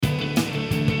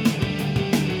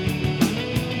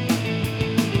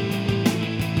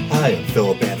Hi, I'm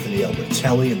Philip Anthony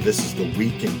Albertelli, and this is The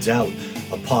Week in Doubt,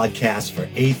 a podcast for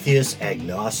atheists,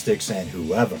 agnostics, and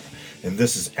whoever. And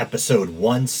this is episode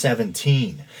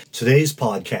 117. Today's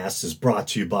podcast is brought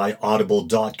to you by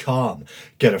Audible.com.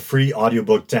 Get a free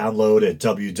audiobook download at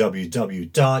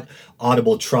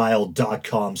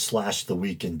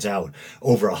www.audibletrial.com/theweekindoubt.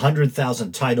 Over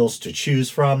 100,000 titles to choose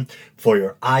from for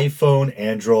your iPhone,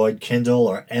 Android, Kindle,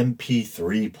 or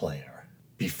MP3 player.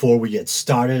 Before we get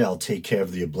started, I'll take care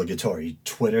of the obligatory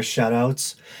Twitter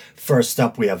shoutouts. First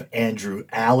up, we have Andrew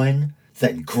Allen,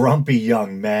 then Grumpy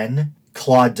Young Men,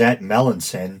 Claudette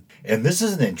Melanson, and this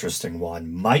is an interesting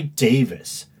one, Mike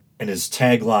Davis. And his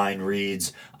tagline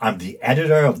reads, "I'm the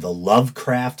editor of the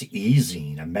Lovecraft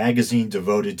E-Zine, a magazine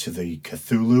devoted to the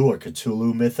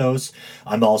Cthulhu mythos.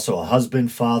 I'm also a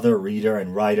husband, father, reader,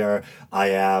 and writer. I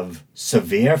have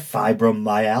severe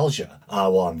fibromyalgia."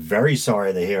 Well, I'm very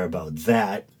sorry to hear about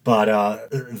that,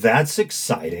 but that's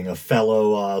exciting, a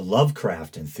fellow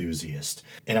Lovecraft enthusiast.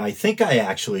 And I think I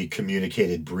actually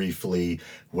communicated briefly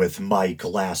with Mike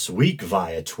last week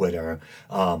via Twitter,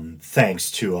 thanks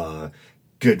to a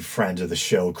good friend of the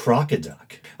show,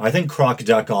 Crocoduck. I think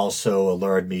Crocoduck also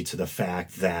alerted me to the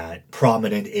fact that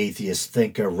prominent atheist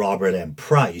thinker Robert M.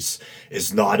 Price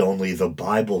is not only the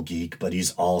Bible geek, but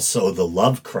he's also the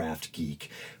Lovecraft geek,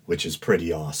 which is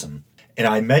pretty awesome. And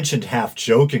I mentioned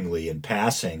half-jokingly in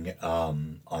passing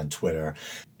on Twitter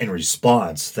in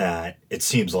response that it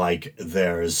seems like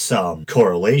there's some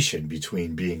correlation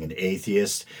between being an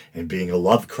atheist and being a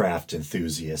Lovecraft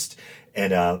enthusiast.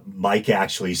 And Mike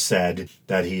actually said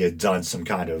that he had done some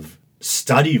kind of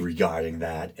study regarding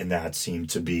that, and that seemed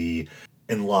to be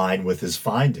in line with his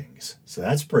findings. So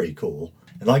that's pretty cool.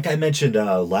 And like I mentioned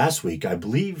last week, I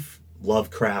believe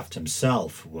Lovecraft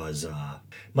himself was,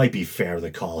 might be fair to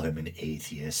call him an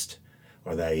atheist,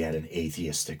 or that he had an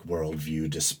atheistic worldview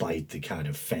despite the kind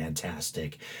of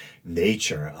fantastic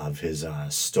nature of his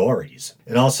stories.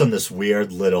 And also this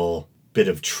weird little bit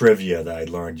of trivia that I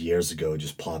learned years ago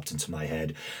just popped into my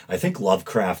head. I think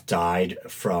Lovecraft died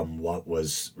from what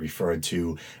was referred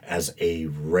to as a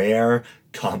rare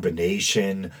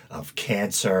combination of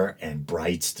cancer and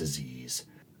Bright's disease.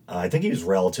 I think he was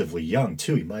relatively young,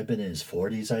 too. He might have been in his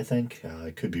 40s, I think.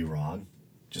 I could be wrong.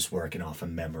 Just working off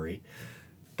of memory.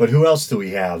 But who else do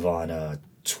we have on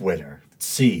Twitter? Let's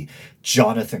see.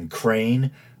 Jonathan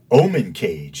Crane. Omen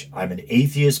Cage. I'm an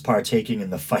atheist partaking in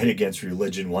the fight against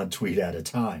religion one tweet at a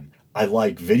time. I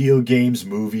like video games,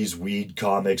 movies, weed,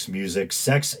 comics, music,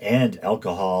 sex, and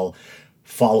alcohol.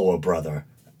 Follow a brother.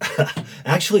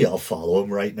 Actually, I'll follow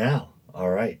him right now. All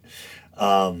right.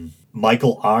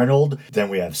 Michael Arnold. Then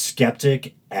we have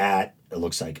Skeptic at, it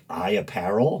looks like,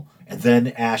 iApparel. And then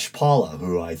Ash Paula,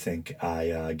 who I think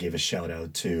I gave a shout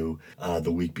out to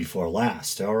the week before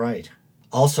last. All right.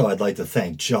 Also, I'd like to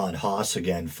thank John Haas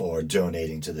again for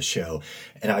donating to the show.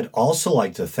 And I'd also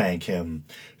like to thank him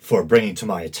for bringing to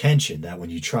my attention that when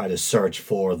you try to search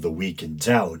for The Week in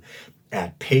Doubt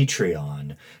at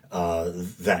Patreon,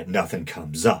 that nothing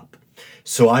comes up.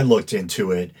 So I looked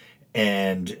into it,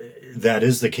 and that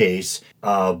is the case.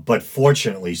 But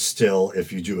fortunately, still,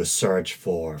 if you do a search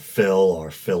for Phil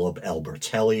or Philip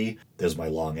Albertelli, there's my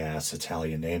long-ass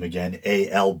Italian name again,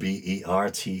 Albertelli.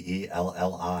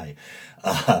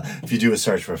 If you do a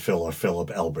search for Phil or Philip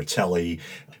Albertelli,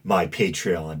 my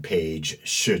Patreon page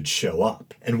should show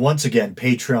up. And once again,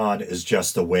 Patreon is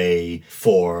just a way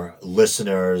for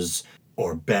listeners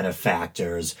or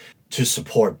benefactors to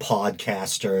support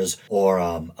podcasters or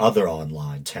other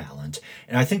online talent.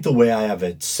 And I think the way I have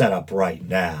it set up right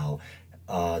now,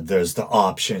 there's the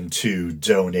option to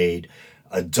donate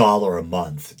 $1 a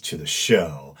month to the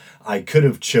show. I could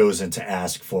have chosen to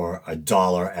ask for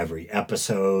 $1 every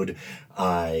episode.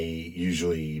 I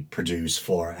usually produce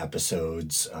 4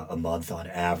 episodes a month on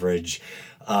average.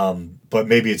 But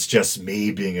maybe it's just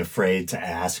me being afraid to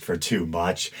ask for too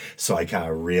much, so I kind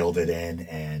of reeled it in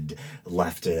and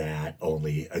left it at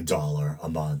only $1 a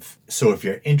month. So if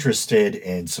you're interested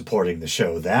in supporting the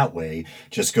show that way,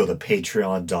 just go to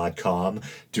patreon.com,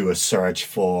 do a search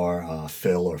for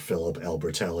Phil or Philip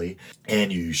Albertelli,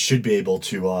 and you should be able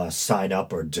to sign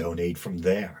up or donate from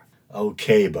there.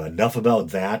 Okay, but enough about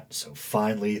that, so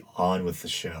finally on with the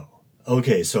show.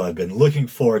 Okay, so I've been looking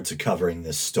forward to covering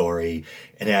this story,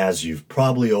 and as you've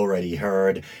probably already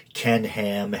heard, Ken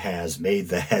Ham has made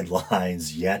the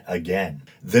headlines yet again.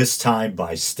 This time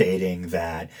by stating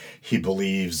that he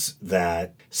believes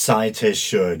that scientists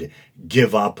should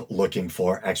give up looking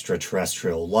for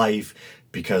extraterrestrial life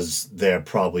because there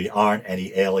probably aren't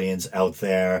any aliens out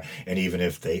there, and even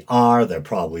if they are, they're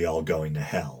probably all going to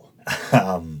hell.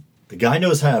 The guy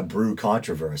knows how to brew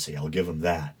controversy, I'll give him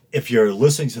that. if you're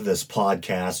listening to this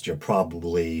podcast, you're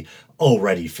probably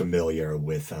already familiar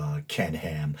with Ken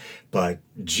Ham. But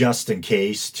just in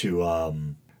case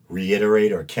to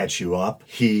reiterate or catch you up,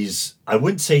 he's, I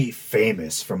wouldn't say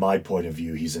famous from my point of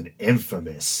view, he's an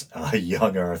infamous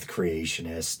young earth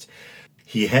creationist.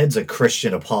 He heads a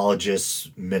Christian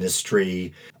apologist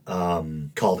ministry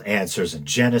called Answers in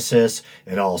Genesis,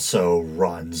 and also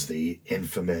runs the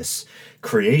infamous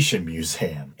Creation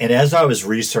Museum. And as I was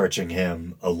researching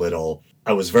him a little,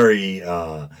 I was very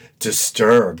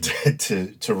disturbed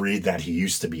to read that he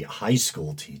used to be a high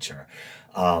school teacher.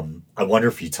 I wonder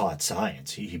if he taught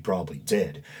science. He probably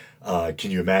did.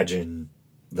 Can you imagine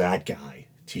that guy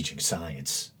teaching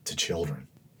science to children?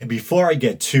 And before I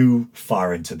get too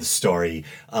far into the story,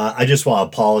 I just want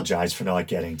to apologize for not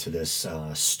getting to this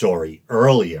story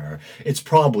earlier. It's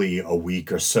probably a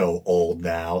week or so old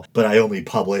now, but I only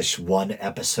publish one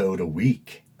episode a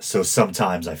week. So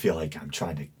sometimes I feel like I'm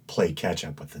trying to play catch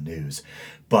up with the news.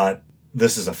 But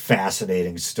this is a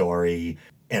fascinating story,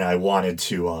 and I wanted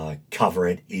to cover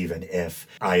it even if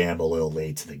I am a little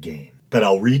late to the game. But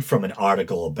I'll read from an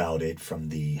article about it from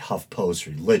the HuffPost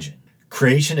Religion.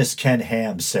 Creationist Ken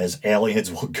Ham says aliens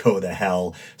will go to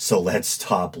hell, so let's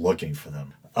stop looking for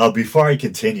them. Before I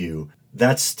continue,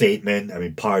 that statement, I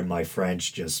mean, pardon my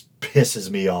French, just pisses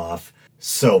me off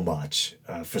so much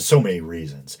for so many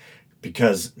reasons.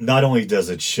 Because not only does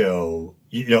it show,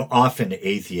 often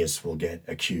atheists will get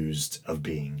accused of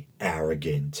being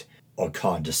arrogant or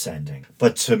condescending.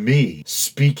 But to me,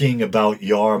 speaking about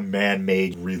your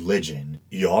man-made religion,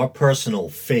 your personal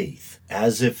faith,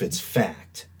 as if it's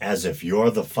fact, as if you're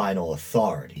the final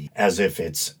authority, as if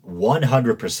it's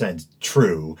 100%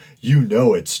 true,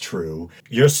 it's true,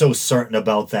 you're so certain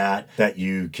about that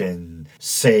you can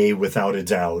say without a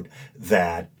doubt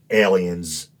that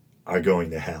aliens are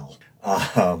going to hell.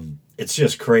 It's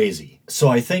just crazy. So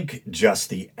I think just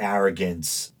the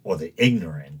arrogance or the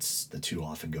ignorance, the two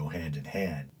often go hand in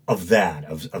hand,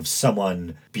 of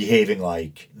someone behaving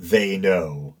like they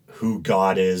know who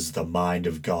God is, the mind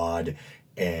of God,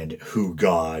 and who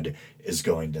God is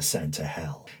going to send to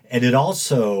hell. And it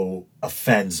also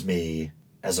offends me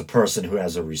as a person who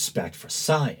has a respect for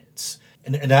science.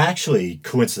 And actually,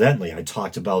 coincidentally, I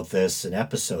talked about this an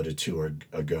episode or two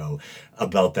ago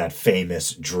about that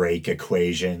famous Drake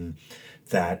equation,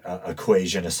 that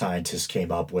equation a scientist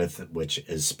came up with, which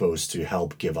is supposed to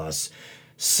help give us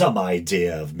some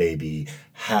idea of maybe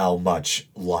how much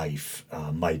life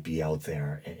might be out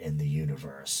there in the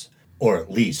universe, or at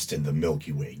least in the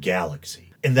Milky Way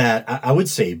galaxy. And that I would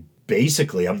say,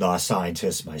 basically, I'm not a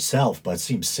scientist myself, but it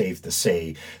seems safe to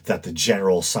say that the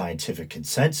general scientific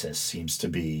consensus seems to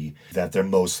be that there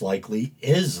most likely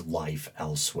is life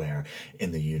elsewhere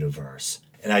in the universe.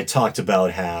 And I talked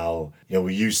about how,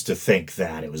 we used to think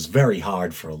that it was very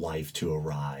hard for life to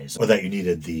arise, or that you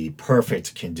needed the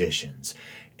perfect conditions,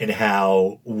 and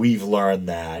how we've learned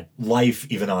that life,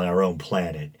 even on our own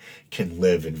planet, can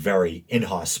live in very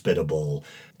inhospitable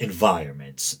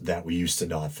environments that we used to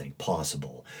not think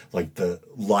possible. Like the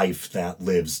life that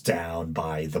lives down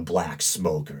by the black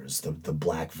smokers, the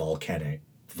black volcanic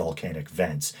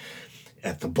vents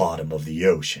at the bottom of the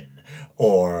ocean,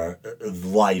 or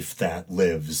life that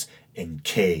lives in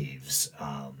caves,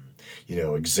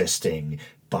 existing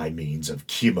by means of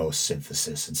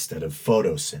chemosynthesis instead of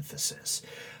photosynthesis.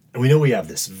 And we know we have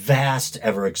this vast,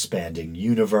 ever-expanding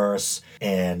universe,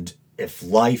 and if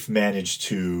life managed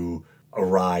to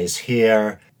arise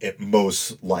here, it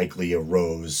most likely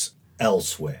arose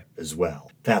elsewhere as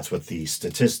well. That's what the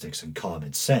statistics and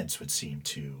common sense would seem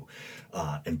to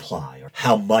imply.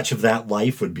 How much of that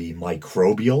life would be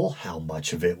microbial, how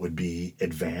much of it would be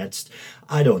advanced,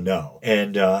 I don't know.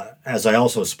 And as I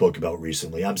also spoke about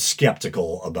recently, I'm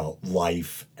skeptical about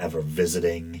life ever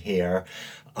visiting here,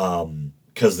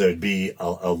 because there'd be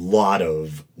a lot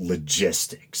of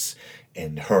logistics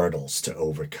and hurdles to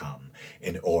overcome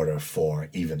in order for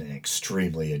even an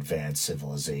extremely advanced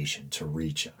civilization to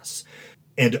reach us.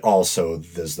 And also,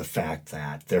 there's the fact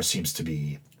that there seems to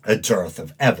be a dearth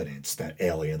of evidence that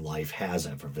alien life has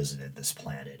ever visited this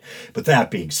planet. But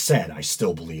that being said, I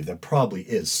still believe there probably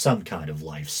is some kind of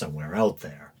life somewhere out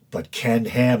there. But Ken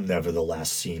Ham,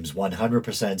 nevertheless, seems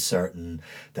 100% certain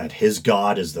that his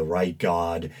God is the right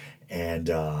God, and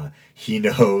he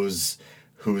knows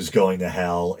who's going to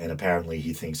hell, and apparently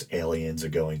he thinks aliens are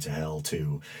going to hell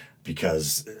too,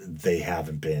 because they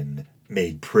haven't been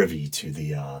made privy to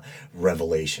the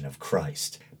revelation of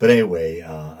Christ. But anyway,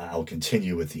 I'll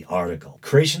continue with the article.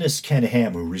 Creationist Ken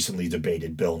Ham, who recently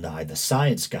debated Bill Nye the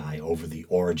Science Guy over the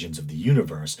origins of the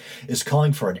universe, is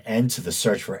calling for an end to the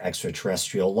search for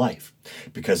extraterrestrial life,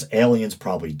 because aliens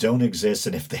probably don't exist,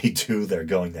 and if they do, they're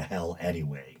going to hell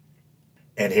anyway.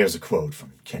 And here's a quote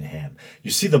from Ken Ham.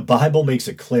 You see, the Bible makes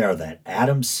it clear that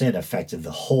Adam's sin affected the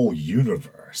whole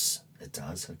universe. It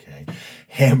does? Okay.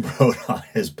 Ham wrote on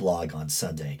his blog on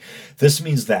Sunday, this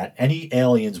means that any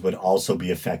aliens would also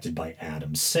be affected by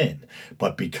Adam's sin,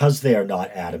 but because they are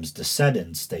not Adam's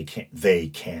descendants, they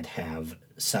can't have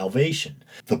salvation.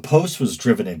 The post was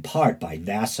driven in part by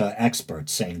NASA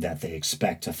experts saying that they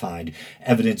expect to find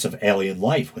evidence of alien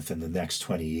life within the next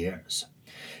 20 years.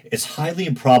 It's highly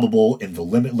improbable in the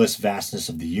limitless vastness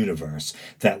of the universe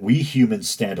that we humans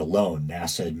stand alone,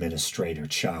 NASA Administrator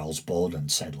Charles Bolden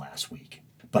said last week.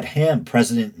 But Ham,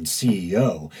 president and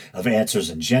CEO of Answers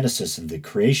in Genesis in the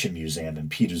Creation Museum in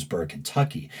Petersburg,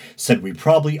 Kentucky, said we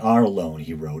probably are alone,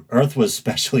 he wrote. Earth was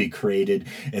specially created,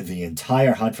 and the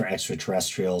entire hunt for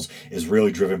extraterrestrials is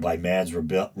really driven by man's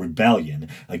rebellion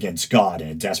against God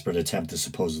and a desperate attempt to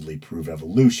supposedly prove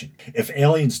evolution. If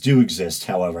aliens do exist,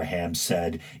 however, Ham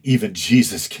said, even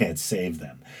Jesus can't save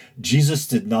them. Jesus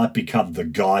did not become the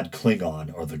God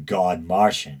Klingon or the God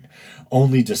Martian.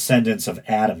 Only descendants of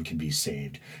Adam can be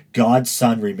saved. God's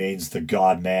Son remains the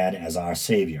God-man as our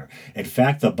Savior. In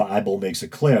fact, the Bible makes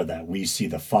it clear that we see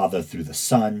the Father through the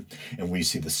Son, and we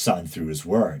see the Son through His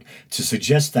Word. To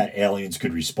suggest that aliens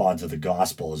could respond to the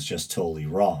gospel is just totally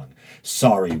wrong.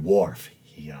 Sorry, Worf,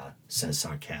 he says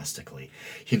sarcastically.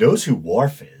 He knows who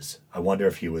Worf is. I wonder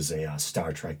if he was a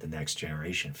Star Trek The Next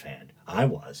Generation fan. I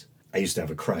was. I used to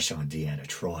have a crush on Deanna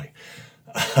Troi.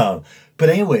 But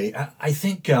anyway, I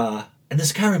think, and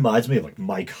this kind of reminds me of like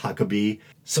Mike Huckabee.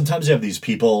 Sometimes you have these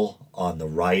people on the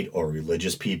right or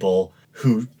religious people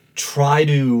who try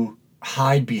to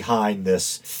hide behind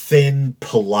this thin,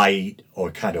 polite,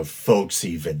 or kind of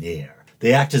folksy veneer.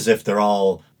 They act as if they're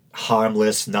all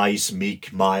harmless, nice,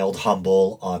 meek, mild,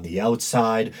 humble on the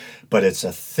outside, but it's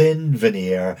a thin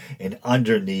veneer, and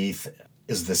underneath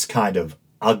is this kind of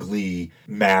ugly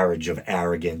marriage of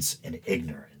arrogance and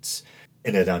ignorance,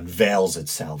 and it unveils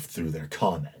itself through their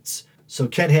comments. So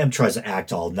Ken Ham tries to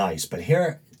act all nice, but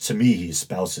here, to me, he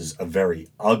espouses a very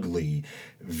ugly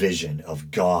vision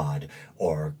of God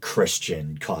or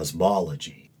Christian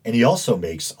cosmology. And he also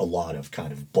makes a lot of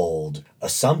kind of bold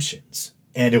assumptions.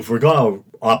 And if we're going to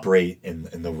operate in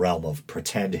the realm of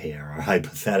pretend here, or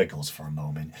hypotheticals for a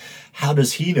moment, how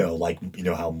does he know, like,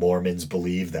 how Mormons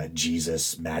believe that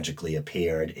Jesus magically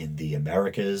appeared in the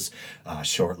Americas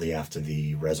shortly after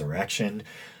the resurrection?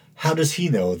 How does he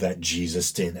know that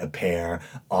Jesus didn't appear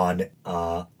on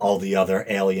all the other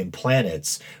alien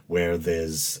planets where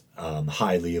there's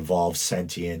highly evolved,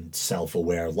 sentient,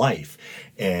 self-aware life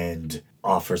and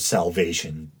offer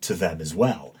salvation to them as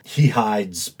well? He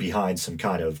hides behind some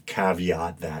kind of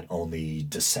caveat that only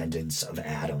descendants of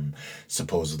Adam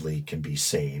supposedly can be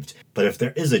saved. But if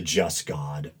there is a just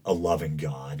God, a loving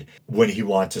God, wouldn't he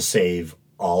want to save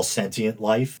all sentient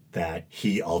life that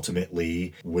he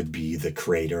ultimately would be the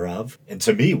creator of? And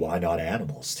to me, why not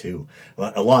animals too?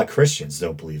 A lot of Christians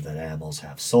don't believe that animals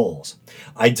have souls.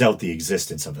 I doubt the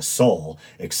existence of a soul,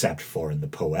 except for in the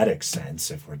poetic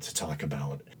sense, if we're to talk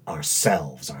about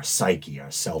ourselves, our psyche, our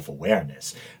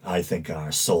self-awareness. I think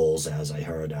our souls, as I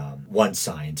heard one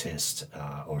scientist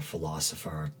or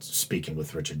philosopher speaking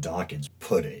with Richard Dawkins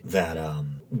put it, that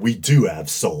we do have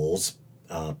souls,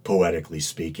 poetically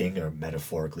speaking or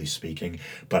metaphorically speaking,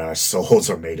 but our souls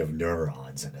are made of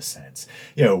neurons in a sense.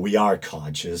 We are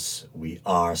conscious, we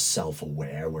are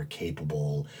self-aware, we're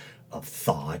capable of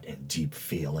thought and deep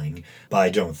feeling, but I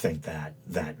don't think that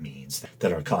that means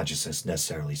that our consciousness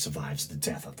necessarily survives the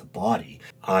death of the body.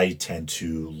 I tend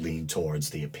to lean towards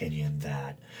the opinion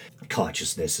that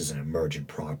consciousness is an emergent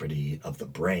property of the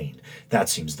brain. That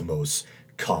seems the most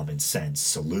common sense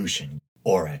solution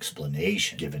or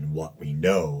explanation, given what we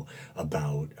know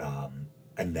about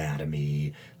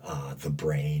anatomy, the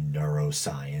brain,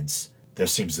 neuroscience. There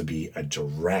seems to be a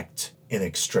direct,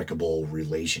 inextricable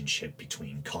relationship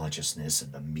between consciousness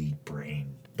and the meat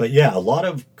brain. But yeah, a lot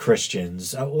of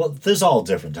Christians, there's all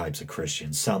different types of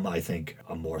Christians. Some, I think,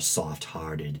 are more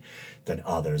soft-hearted than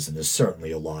others, and there's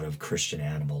certainly a lot of Christian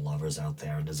animal lovers out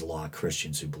there, and there's a lot of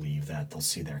Christians who believe that they'll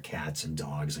see their cats and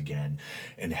dogs again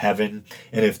in heaven.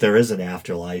 And if there is an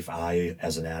afterlife, I,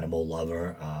 as an animal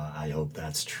lover, I hope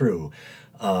that's true.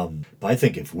 But I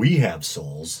think if we have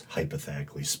souls,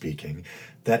 hypothetically speaking,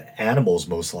 that animals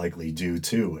most likely do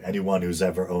too. Anyone who's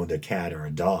ever owned a cat or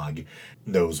a dog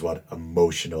knows what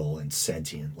emotional and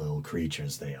sentient little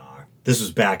creatures they are. This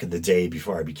was back in the day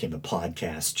before I became a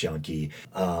podcast junkie.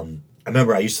 I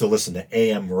remember I used to listen to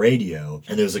AM radio,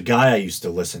 and there was a guy I used to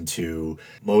listen to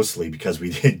mostly because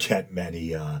we didn't get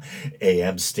many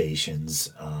AM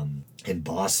stations in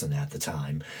Boston at the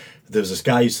time. There was this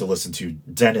guy I used to listen to,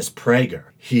 Dennis Prager.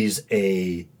 He's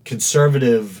a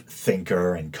conservative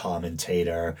thinker and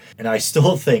commentator, and I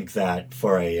still think that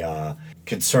for a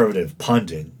conservative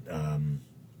pundit,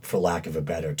 for lack of a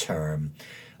better term,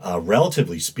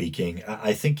 relatively speaking,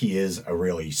 I think he is a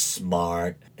really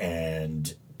smart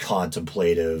and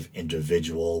contemplative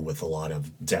individual with a lot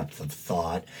of depth of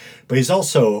thought. But he's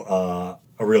also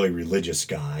a really religious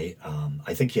guy.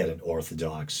 I think he had an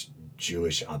Orthodox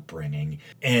Jewish upbringing.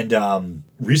 And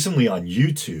recently on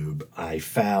YouTube, I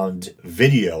found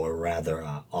video, or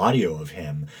rather audio of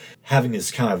him having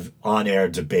this kind of on-air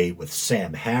debate with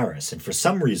Sam Harris. And for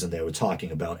some reason, they were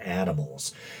talking about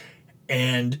animals.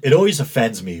 And it always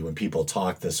offends me when people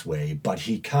talk this way, but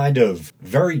he kind of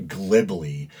very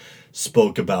glibly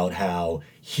spoke about how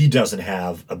he doesn't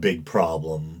have a big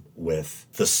problem with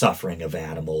the suffering of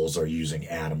animals or using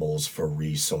animals for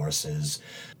resources,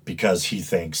 because he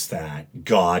thinks that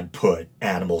God put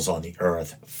animals on the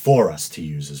earth for us to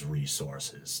use as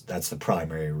resources. That's the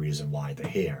primary reason why they're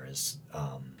here, is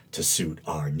to suit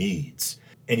our needs.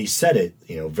 And he said it,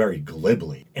 very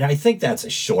glibly. And I think that's a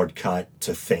shortcut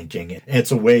to thinking. And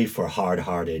it's a way for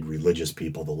hard-hearted religious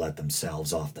people to let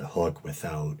themselves off the hook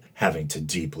without having to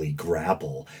deeply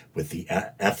grapple with the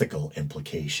ethical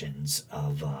implications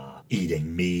of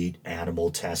eating meat,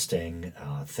 animal testing,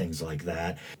 things like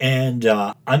that. And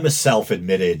I'm a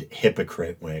self-admitted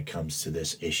hypocrite when it comes to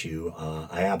this issue.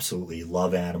 I absolutely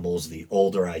love animals. The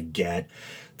older I get,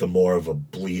 the more of a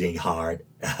bleeding heart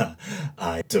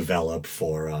I develop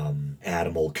for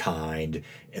animal kind,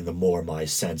 and the more my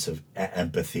sense of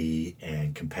empathy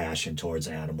and compassion towards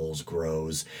animals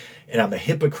grows. And I'm a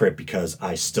hypocrite because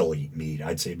I still eat meat.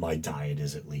 I'd say my diet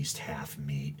is at least half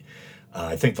meat.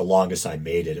 I think the longest I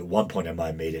made it, at one point I might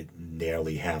have made it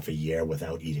nearly half a year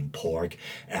without eating pork,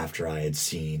 after I had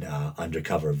seen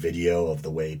undercover video of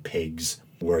the way pigs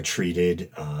were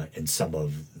treated in some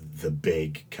of the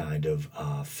big kind of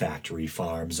factory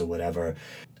farms or whatever.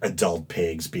 Adult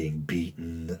pigs being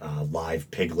beaten, live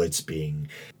piglets being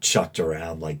chucked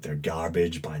around like they're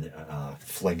garbage by the,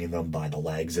 flinging them by the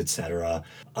legs, etc.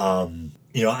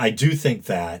 I do think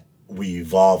that we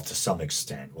evolved to some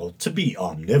extent, well, to be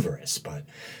omnivorous, but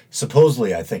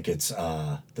supposedly I think it's,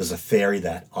 there's a theory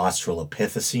that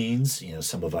Australopithecines,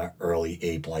 some of our early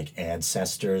ape-like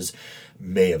ancestors,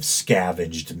 may have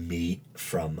scavenged meat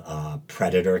from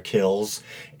predator kills,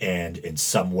 and in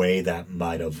some way that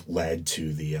might have led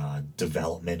to the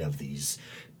development of these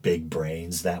big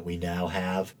brains that we now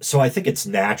have. So I think it's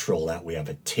natural that we have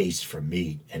a taste for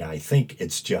meat, and I think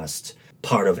it's just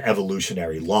part of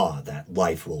evolutionary law that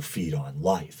life will feed on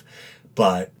life.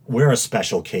 But we're a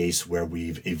special case where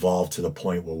we've evolved to the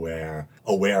point where we're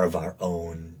aware of our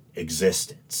own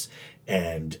existence,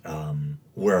 and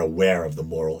we're aware of the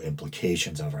moral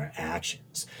implications of our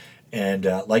actions. And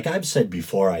like I've said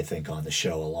before, I think on the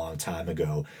show a long time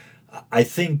ago, I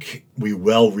think we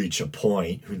will reach a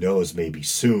point, who knows, maybe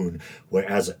soon, where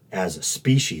as a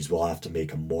species we'll have to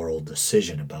make a moral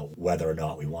decision about whether or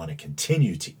not we want to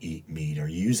continue to eat meat or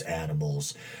use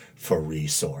animals for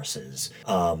resources.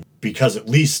 Because at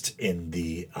least in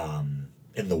the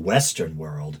Western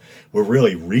world, we're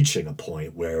really reaching a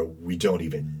point where we don't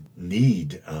even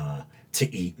need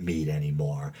to eat meat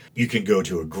anymore. You can go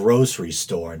to a grocery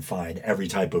store and find every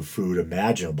type of food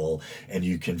imaginable, and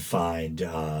you can find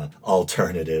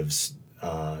alternatives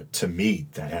to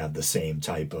meat that have the same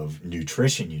type of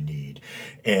nutrition you need.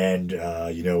 And,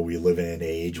 we live in an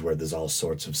age where there's all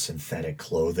sorts of synthetic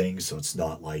clothing, so it's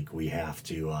not like we have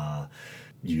to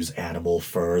use animal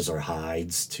furs or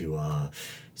hides to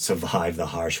survive the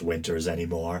harsh winters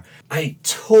anymore. I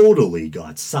totally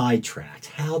got sidetracked.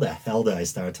 How the hell did I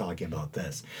start talking about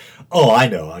this? Oh, I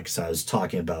know, because I was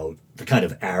talking about the kind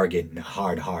of arrogant and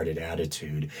hard-hearted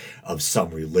attitude of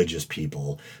some religious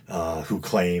people who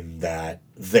claim that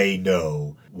they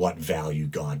know what value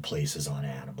God places on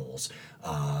animals.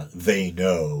 They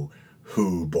know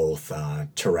who both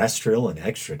terrestrial and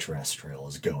extraterrestrial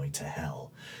is going to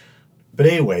hell. But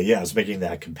anyway, yeah, I was making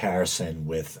that comparison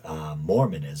with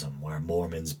Mormonism, where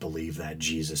Mormons believe that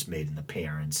Jesus made an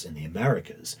appearance in the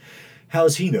Americas. How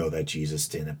does he know that Jesus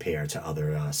didn't appear to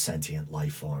other sentient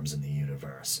life forms in the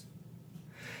universe?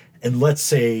 And let's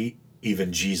say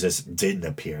even Jesus didn't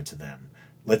appear to them.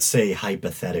 let's say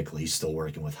hypothetically, still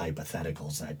working with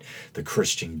hypotheticals, that the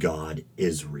Christian God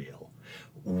is real.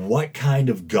 What kind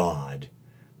of God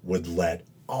would let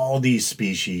all these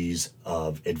species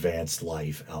of advanced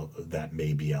life out that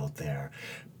may be out there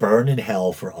burn in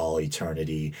hell for all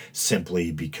eternity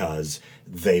simply because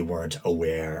they weren't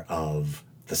aware of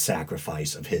the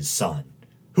sacrifice of his son,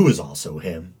 who is also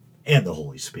him, and the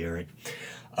Holy Spirit?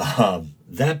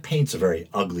 That paints a very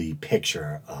ugly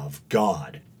picture of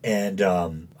God. And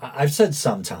I've said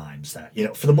sometimes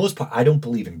that, for the most part, I don't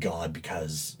believe in God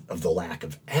because of the lack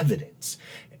of evidence.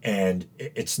 And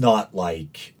it's not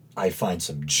like I find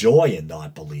some joy in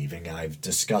not believing. I've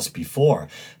discussed before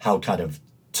how kind of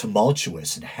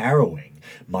tumultuous and harrowing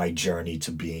my journey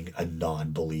to being a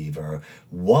non believer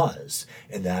was.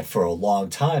 And that for a long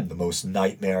time, the most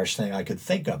nightmarish thing I could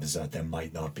think of is that there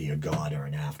might not be a God or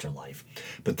an afterlife.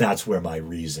 But that's where my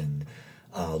reason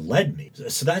led me.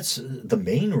 So that's the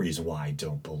main reason why I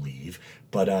don't believe.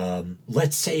 But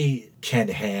let's say Ken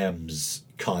Ham's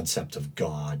concept of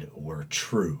God were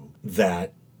true,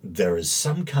 that there is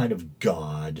some kind of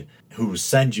God who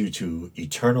sends you to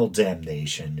eternal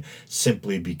damnation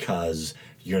simply because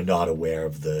you're not aware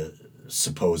of the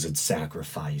supposed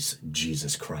sacrifice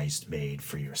Jesus Christ made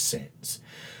for your sins.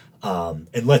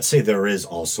 And let's say there is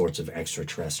all sorts of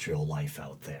extraterrestrial life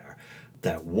out there.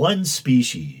 That one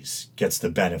species gets the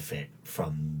benefit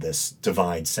from this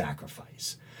divine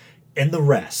sacrifice. And the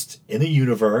rest in the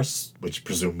universe, which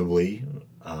presumably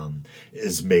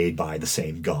is made by the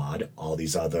same God, all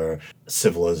these other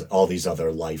all these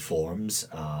other life forms,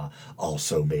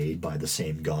 also made by the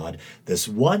same God. This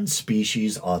one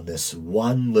species on this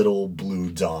one little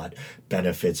blue dot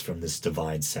benefits from this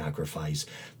divine sacrifice.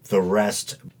 The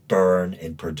rest burn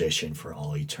in perdition for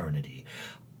all eternity.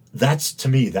 That's, to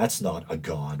me, that's not a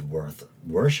God worth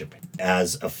worshiping.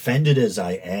 As offended as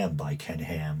I am by Ken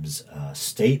Ham's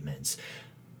statements,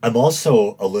 I'm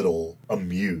also a little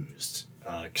amused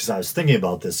because I was thinking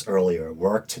about this earlier at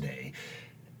work today,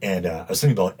 and I was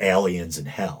thinking about aliens and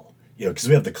hell. Because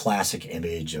we have the classic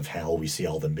image of hell. We see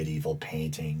all the medieval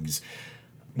paintings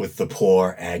with the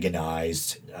poor,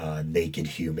 agonized, naked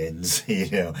humans,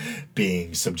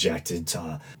 being subjected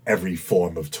to every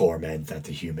form of torment that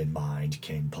the human mind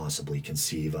can possibly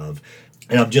conceive of.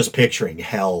 And I'm just picturing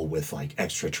hell with like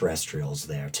extraterrestrials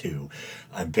there too.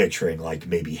 I'm picturing like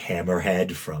maybe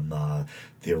Hammerhead from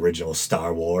the original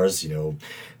Star Wars,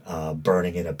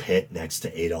 burning in a pit next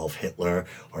to Adolf Hitler,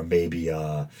 or maybe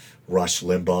Rush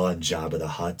Limbaugh and Jabba the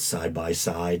Hutt side by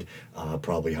side.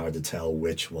 Probably hard to tell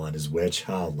which one is which.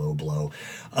 Low blow.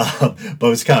 But I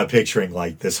was kind of picturing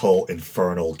like this whole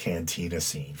infernal cantina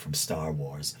scene from Star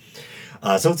Wars.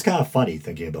 So it's kind of funny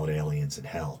thinking about aliens and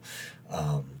hell.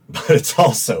 But it's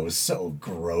also so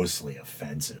grossly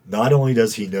offensive. Not only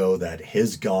does he know that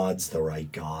his God's the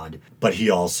right God, but he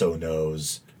also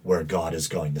knows where God is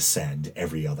going to send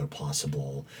every other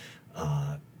possible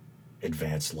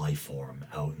advanced life form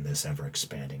out in this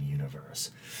ever-expanding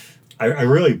universe. I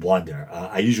really wonder.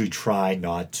 I usually try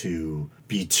not to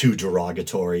be too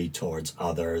derogatory towards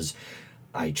others.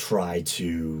 I try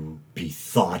to be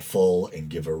thoughtful and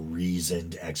give a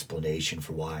reasoned explanation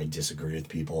for why I disagree with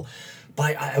people.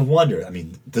 But I wonder,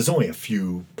 there's only a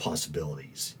few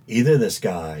possibilities. Either this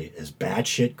guy is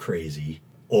batshit crazy,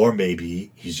 or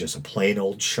maybe he's just a plain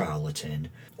old charlatan,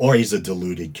 or he's a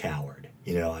deluded coward.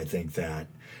 I think that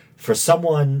for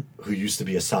someone who used to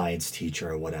be a science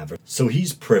teacher or whatever, so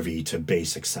he's privy to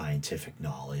basic scientific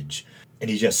knowledge, and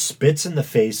he just spits in the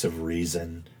face of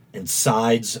reason and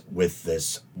sides with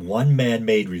this one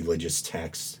man-made religious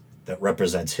text that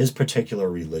represents his particular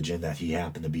religion that he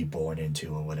happened to be born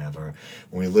into or whatever.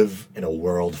 When we live in a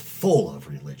world full of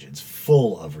religions,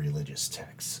 full of religious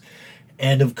texts.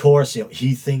 And of course,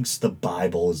 he thinks the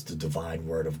Bible is the divine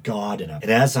word of God. And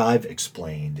as I've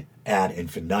explained ad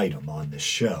infinitum on this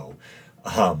show,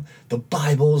 the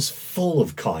Bible is full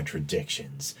of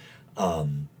contradictions.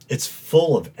 It's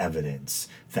full of evidence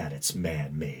that it's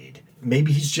man-made.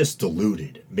 Maybe he's just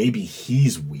deluded. Maybe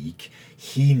he's weak.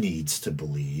 He needs to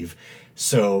believe.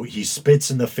 So he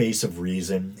spits in the face of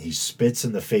reason. He spits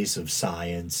in the face of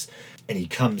science. And he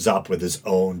comes up with his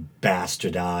own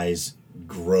bastardized,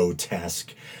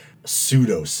 grotesque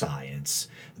pseudoscience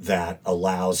that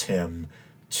allows him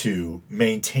to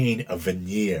maintain a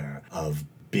veneer of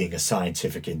being a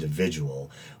scientific individual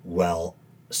while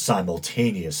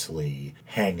simultaneously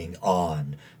hanging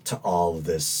on to all of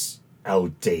this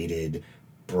outdated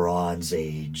Bronze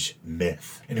Age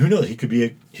myth. And who knows, he could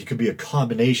be a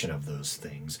combination of those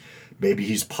things. Maybe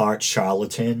he's part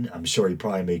charlatan. I'm sure he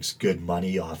probably makes good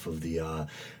money off of the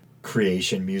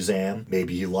creation museum.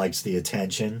 Maybe he likes the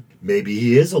attention. Maybe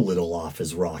he is a little off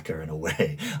his rocker in a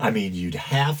way. I mean, you'd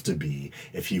have to be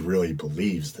if he really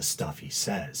believes the stuff he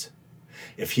says.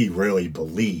 If he really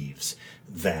believes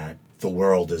that the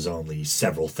world is only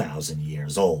several thousand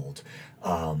years old.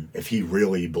 If he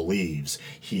really believes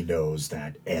he knows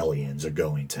that aliens are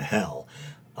going to hell.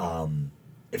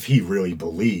 If he really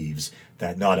believes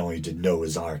that not only did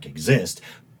Noah's Ark exist,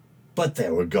 but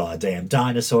there were goddamn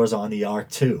dinosaurs on the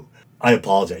Ark too. I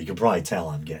apologize. You can probably tell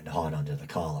I'm getting hot under the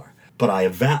collar. But I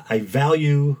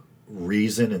value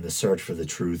reason and the search for the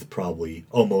truth probably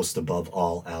almost above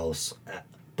all else.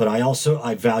 But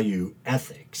I value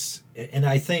ethics. And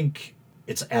I think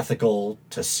it's ethical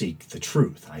to seek the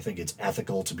truth. I think it's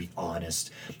ethical to be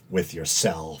honest with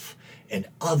yourself and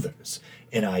others.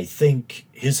 And I think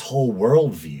his whole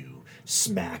worldview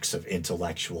smacks of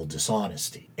intellectual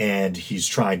dishonesty. And he's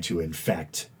trying to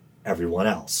infect everyone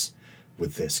else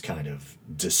with this kind of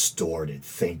distorted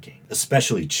thinking,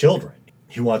 especially children.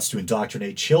 He wants to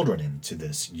indoctrinate children into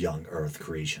this young earth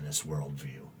creationist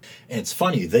worldview. And it's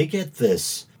funny, they get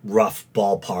this rough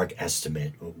ballpark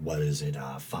estimate, what is it,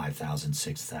 5,000,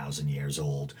 6,000 years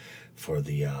old for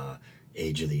the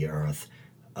age of the earth,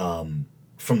 from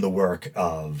the work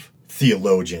of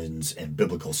theologians and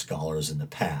biblical scholars in the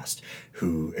past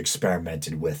who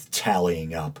experimented with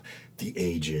tallying up the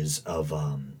ages of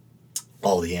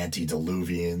all the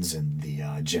antediluvians and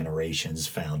the generations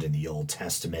found in the Old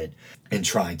Testament and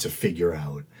trying to figure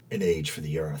out an age for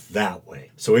the earth that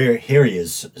way. So here he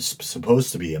is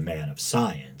supposed to be a man of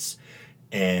science,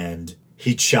 and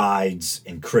he chides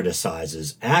and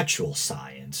criticizes actual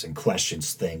science and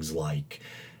questions things like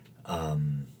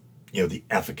the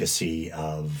efficacy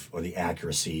of or the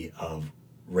accuracy of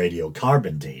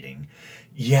radiocarbon dating,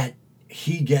 yet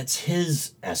he gets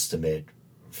his estimate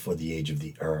for the age of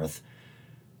the earth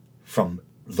from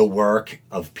the work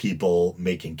of people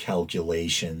making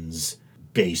calculations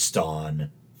based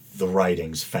on the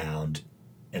writings found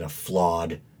in a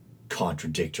flawed,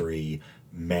 contradictory,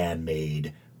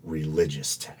 man-made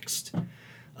religious text.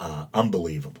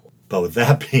 Unbelievable. But with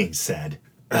that being said,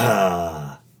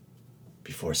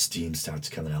 before steam starts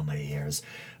coming out my ears,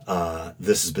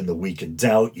 this has been The Week in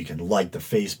Doubt. You can like the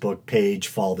Facebook page,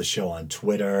 follow the show on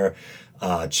Twitter,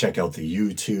 check out the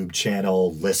YouTube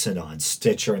channel, listen on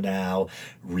Stitcher now,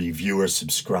 review or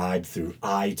subscribe through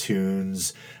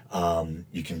iTunes.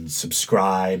 You can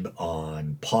subscribe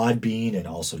on Podbean and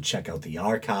also check out the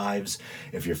archives.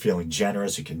 If you're feeling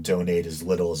generous, you can donate as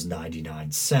little as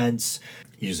 99 cents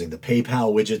using the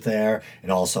PayPal widget there.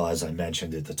 And also, as I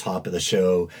mentioned at the top of the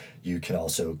show, you can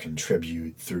also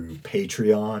contribute through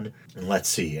Patreon. And let's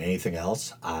see, anything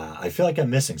else? I feel like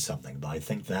I'm missing something, but I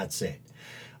think that's it.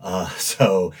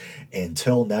 So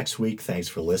until next week, thanks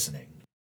for listening.